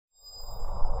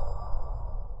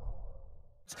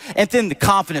And then the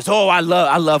confidence. Oh, I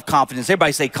love confidence.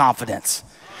 Everybody say confidence.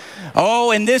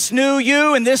 Oh, in this new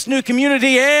you, in this new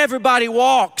community, everybody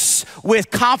walks with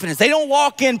confidence. They don't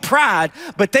walk in pride,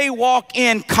 but they walk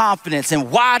in confidence.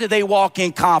 And why do they walk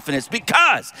in confidence?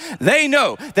 Because they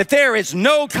know that there is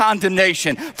no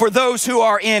condemnation for those who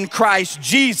are in Christ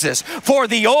Jesus. For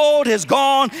the old is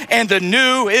gone and the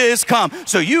new is come.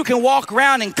 So you can walk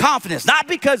around in confidence, not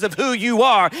because of who you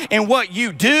are and what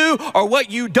you do or what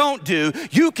you don't do.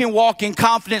 You can walk in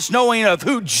confidence knowing of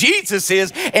who Jesus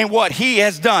is and what he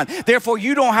has done. Therefore,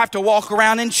 you don't have to walk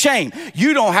around in shame.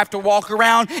 You don't have to walk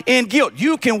around in guilt.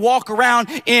 You can walk around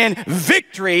in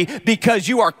victory because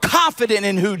you are confident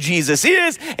in who Jesus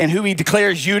is and who he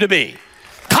declares you to be.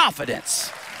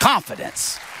 Confidence.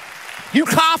 Confidence. You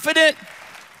confident